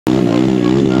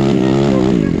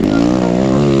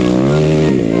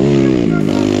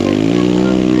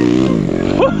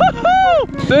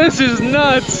This is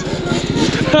nuts.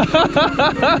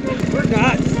 We're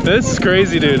nuts. This is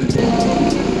crazy, dude.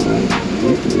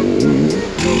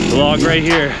 Log right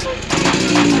here.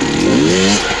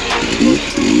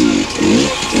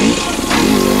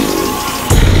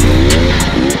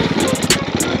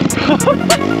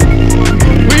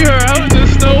 We are out in the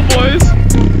snow, boys.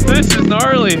 This is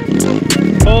gnarly.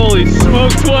 Holy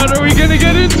smokes, what are we gonna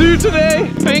get into today?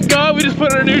 Thank God we just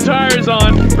put our new tires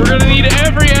on. We're gonna need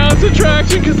every ounce of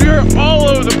traction because we are all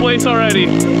over the place already.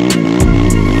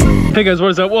 Hey guys,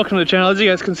 what is up? Welcome to the channel. As you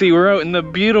guys can see, we're out in the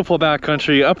beautiful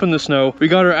backcountry, up in the snow. We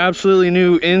got our absolutely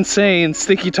new, insane,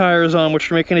 sticky tires on, which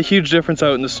are making a huge difference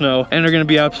out in the snow, and are gonna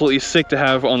be absolutely sick to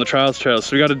have on the trials trails.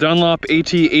 So we got a Dunlop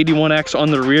AT81X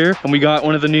on the rear, and we got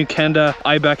one of the new Kenda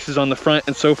Ibexes on the front,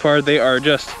 and so far they are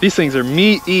just, these things are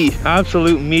meaty,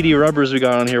 absolute meaty rubbers we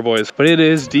got on here, boys. But it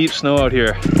is deep snow out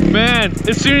here. Man,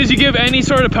 as soon as you give any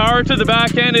sort of power to the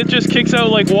back end, it just kicks out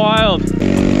like wild.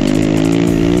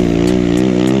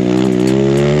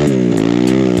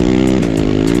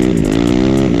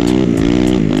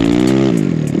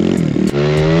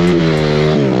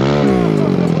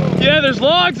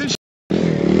 Logs and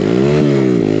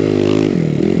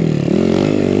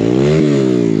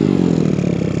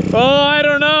oh, I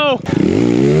don't know.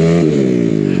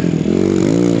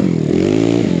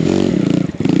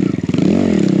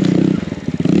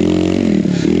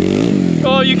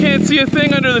 Oh, you can't see a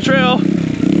thing under the trail.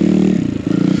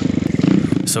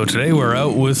 So today we're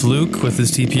out with Luke with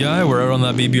his TPI. We're out on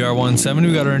that BBR 170.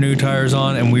 We got our new tires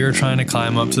on and we are trying to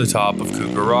climb up to the top of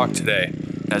Cougar Rock today.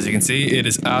 As you can see, it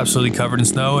is absolutely covered in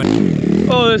snow.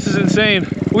 Oh, this is insane.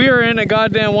 We are in a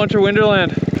goddamn winter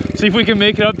wonderland. See if we can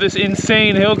make it up this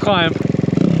insane hill climb.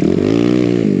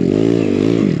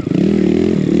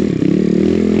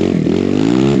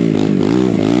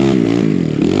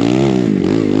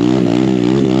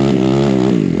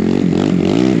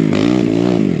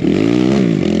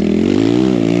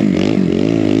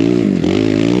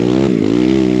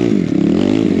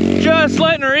 Just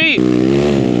letting her eat.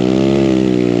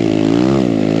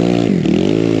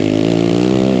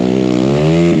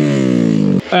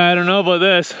 I don't know about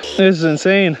this. This is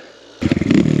insane.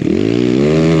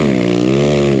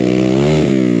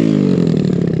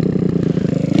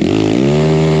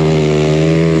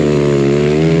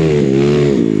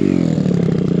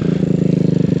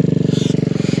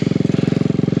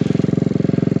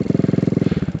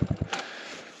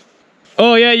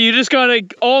 Oh yeah, you just got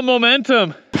all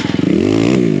momentum.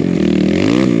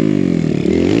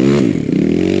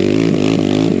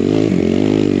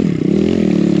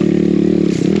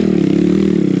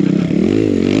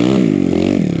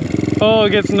 Oh,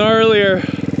 it gets gnarlier.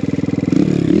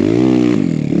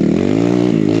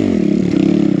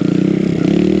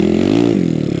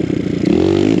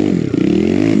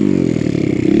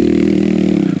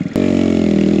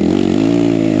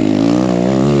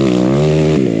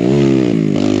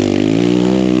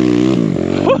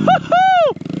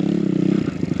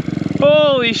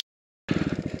 Holy sh**.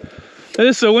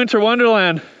 This is a winter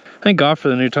wonderland. Thank God for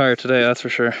the new tire today, that's for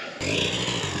sure.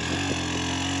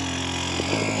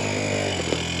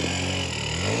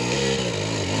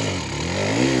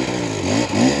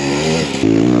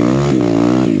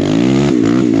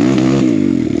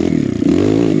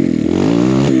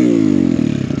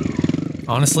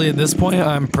 Honestly, at this point,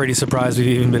 I'm pretty surprised we've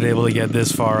even been able to get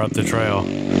this far up the trail.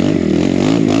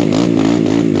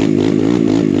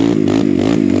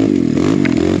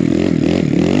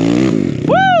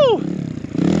 Woo!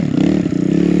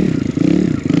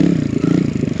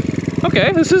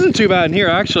 Okay, this isn't too bad in here,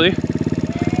 actually.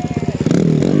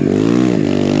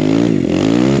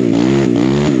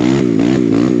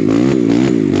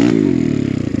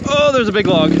 Oh, there's a big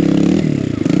log.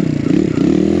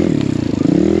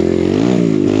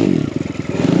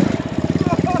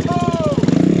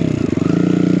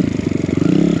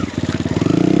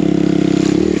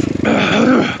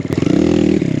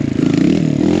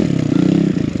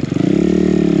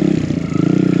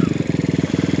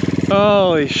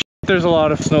 Holy shit, there's a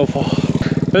lot of snowfall.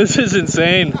 This is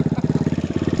insane.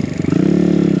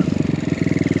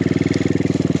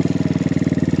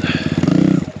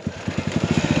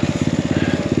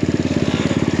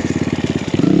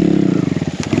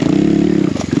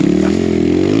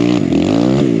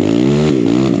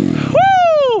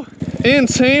 Woo!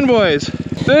 Insane, boys.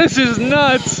 This is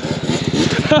nuts.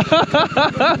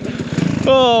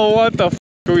 Oh, what the f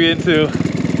are we into?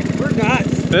 We're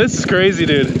nuts. This is crazy,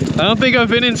 dude. I don't think I've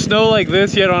been in snow like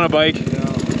this yet on a bike.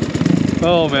 No.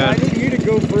 Oh man. I need you to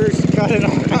go first. cut it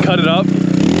off. Cut it up.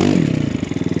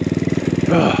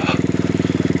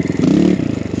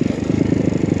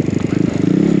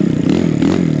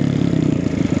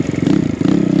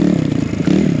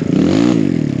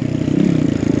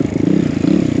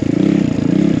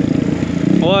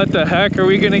 What the heck are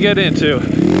we gonna get into?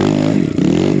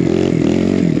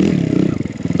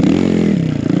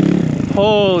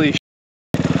 Holy sh**.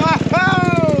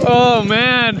 Oh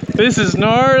man, this is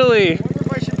gnarly. I wonder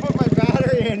if I should put my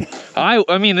battery in.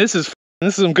 I mean, this is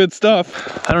some good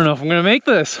stuff. I don't know if I'm gonna make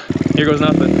this. Here goes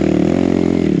nothing.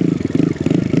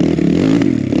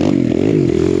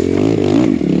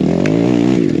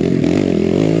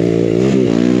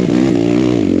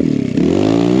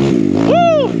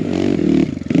 Woo!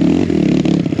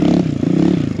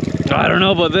 I don't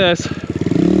know about this.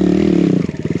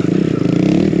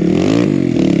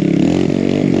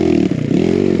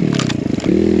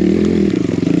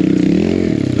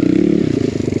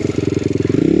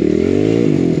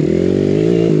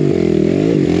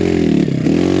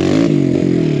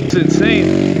 It's insane.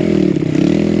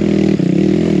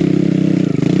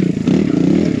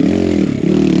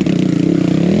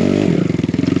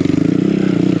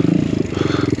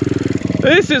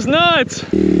 This is nuts.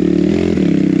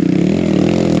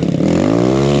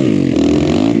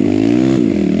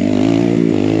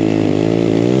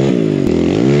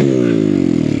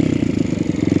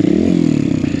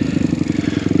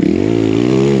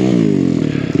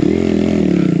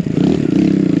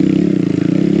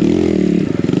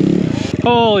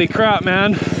 Holy crap,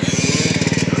 man.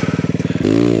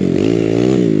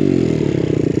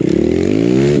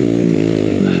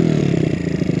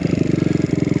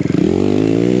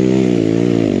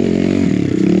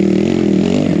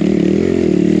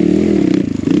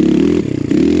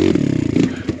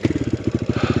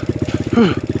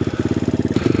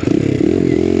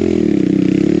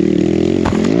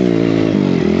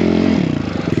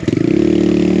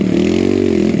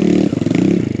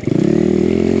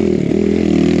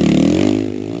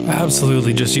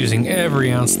 Absolutely just using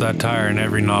every ounce of that tire and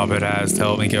every knob it has to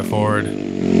help me get forward.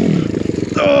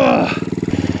 Ugh,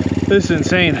 this is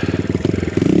insane.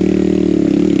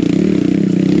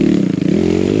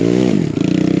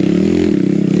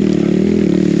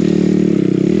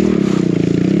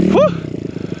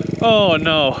 Whew. Oh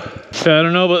no. Yeah, I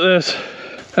don't know about this.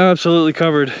 Absolutely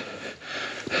covered.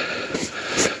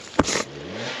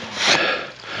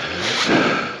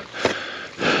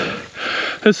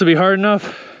 This will be hard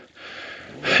enough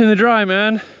in the dry,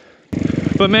 man.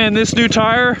 But man, this new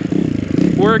tire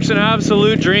works an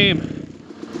absolute dream.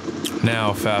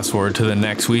 Now fast forward to the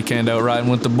next weekend out riding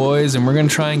with the boys, and we're gonna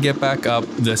try and get back up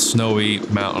this snowy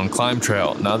mountain climb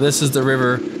trail. Now this is the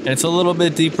river, and it's a little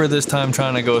bit deeper this time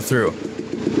trying to go through.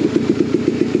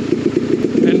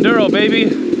 Enduro, baby.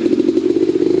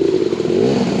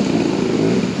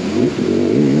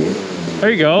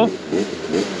 There you go.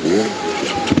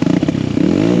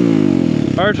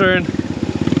 Our turn.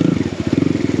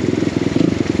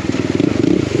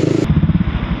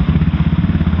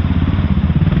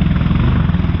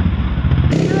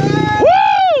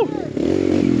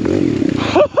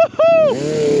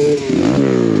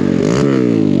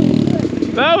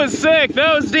 That was sick,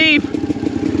 that was deep.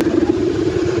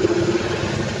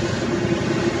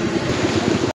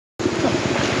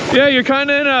 Yeah, you're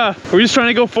kind of in a, are we just trying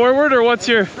to go forward or what's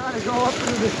your? Trying to go up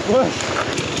through this bush.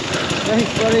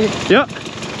 Thanks, buddy. Yep.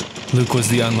 Luke was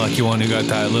the unlucky one who got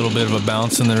that little bit of a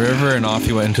bounce in the river, and off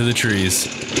he went into the trees.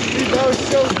 Dude, that was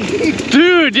so deep.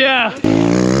 Dude, yeah.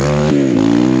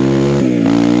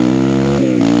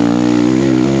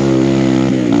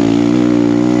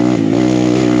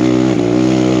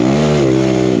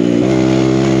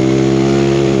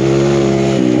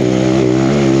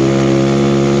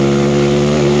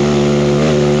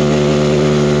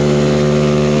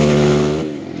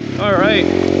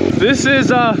 This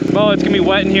is, well, it's gonna be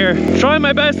wet in here. Trying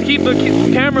my best to keep the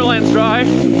camera lens dry.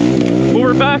 But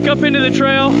we're back up into the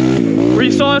trail where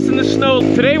you saw us in the snow.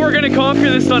 Today we're gonna conquer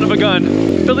this son of a gun.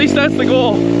 At least that's the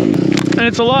goal. And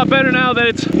it's a lot better now that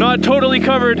it's not totally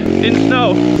covered in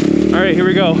snow. All right, here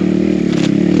we go.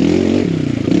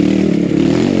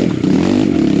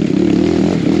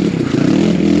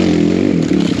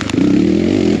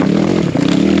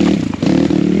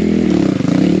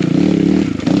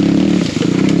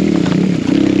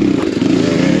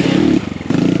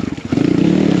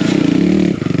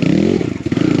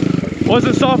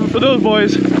 Wasn't stopping for those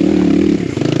boys.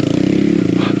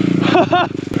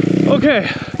 Okay,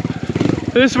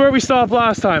 this is where we stopped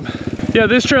last time. Yeah,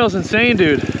 this trail's insane,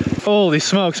 dude. Holy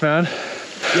smokes, man.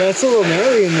 Yeah, it's a little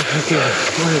gnarly in the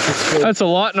picture. That's a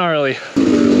lot gnarly.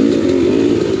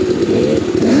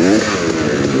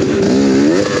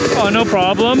 Oh, no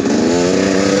problem.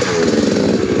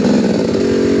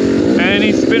 And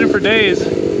he's spinning for days.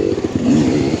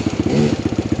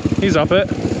 He's up it.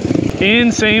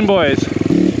 Insane, boys.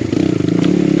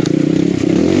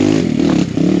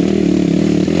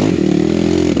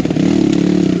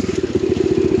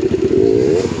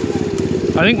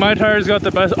 I think my tire's got the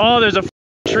best. Oh, there's a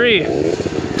tree.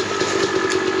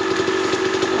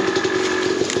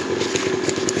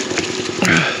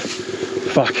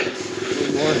 Fuck. Get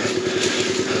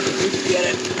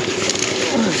it.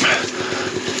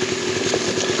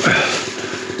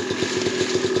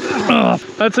 Oh,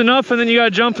 that's enough, and then you gotta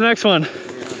jump the next one.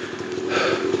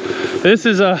 This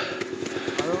is a... I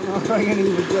don't know if I can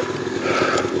even get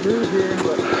through here,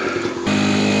 but...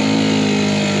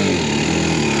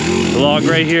 The log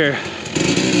right here.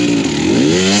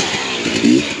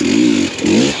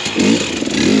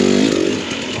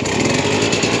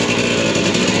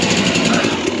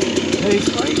 Hey,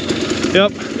 Spike.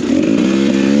 Yep.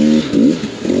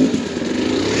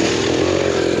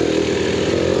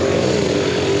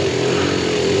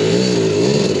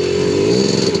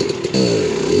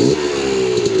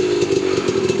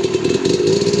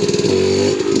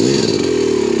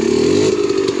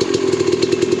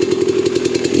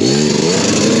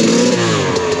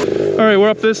 All right, we're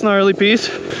up this gnarly piece.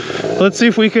 Let's see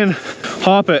if we can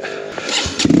hop it.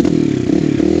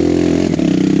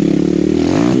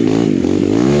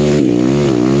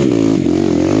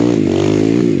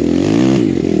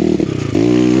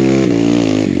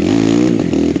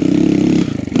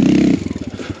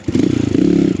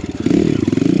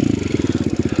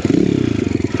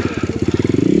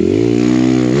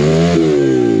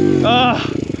 Ah,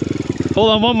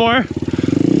 hold on, one more.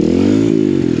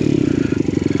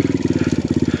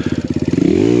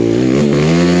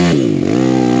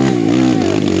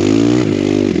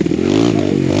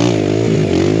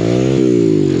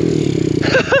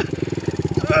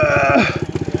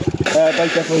 That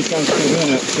bike definitely sounds pretty good.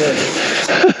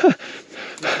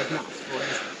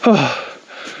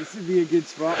 This would be a good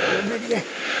spot for a video.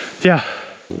 Yeah.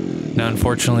 Now,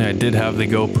 unfortunately, I did have the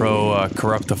GoPro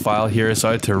corrupt the file here, so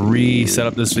I had to reset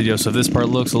up this video, so this part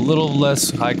looks a little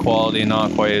less high quality,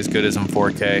 not quite as good as in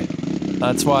 4K.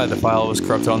 That's why the file was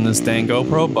corrupted on this dang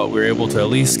GoPro, but we were able to at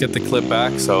least get the clip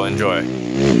back, so enjoy.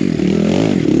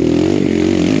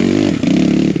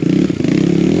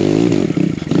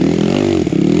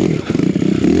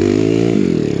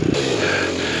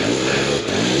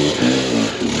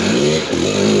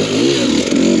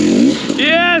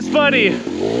 Yes, buddy!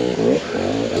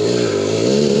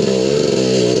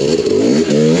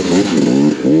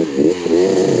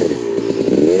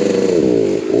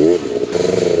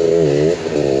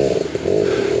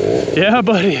 Yeah,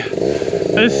 buddy.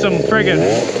 This is some friggin'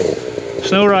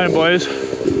 snow riding, boys.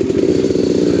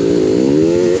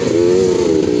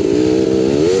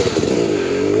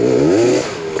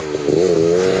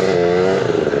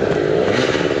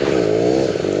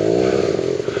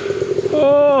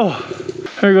 Oh,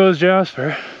 there goes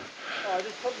Jasper. Oh, I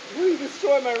just completely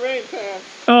destroyed my rain pan.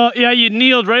 Oh, yeah, you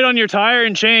kneeled right on your tire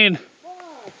and chain.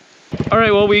 All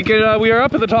right, well, we are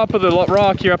up at the top of the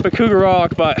rock here, up at Cougar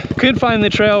Rock, but couldn't find the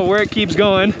trail where it keeps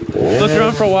going. Looked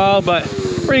around for a while, but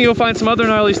we're gonna go find some other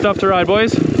gnarly stuff to ride,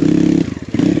 boys.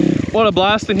 What a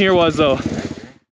blast in here was, though.